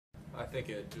think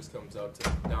it just comes down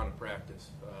to practice.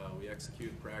 We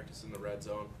execute practice in the red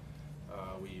zone.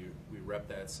 We rep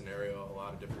that scenario a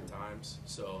lot of different times,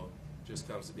 so it just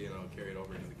comes to being able to carry it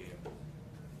over into the game.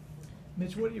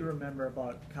 Mitch, what do you remember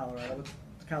about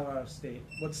Colorado State?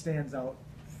 What stands out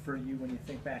for you when you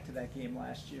think back to that game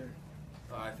last year?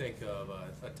 I think of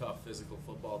a tough physical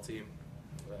football team,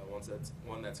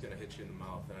 one that's going to hit you in the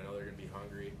mouth, and I know they're going to be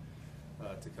hungry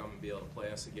to come and be able to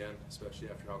play us again, especially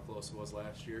after how close it was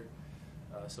last year.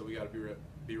 So we got to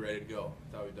be ready to go.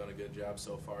 I thought we've done a good job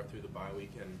so far through the bye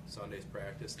week and Sunday's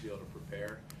practice to be able to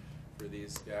prepare for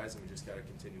these guys, and we just got to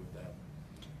continue with that.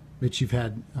 Mitch, you've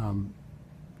had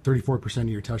 34% of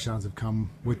your touchdowns have come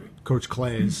with Coach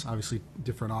Clay's, obviously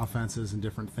different offenses and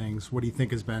different things. What do you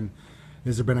think has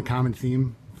there been a common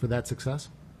theme for that success?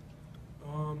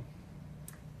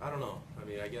 I don't know. I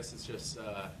mean, I guess it's just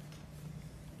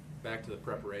back to the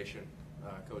preparation.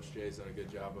 Coach Jay's done a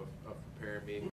good job of preparing me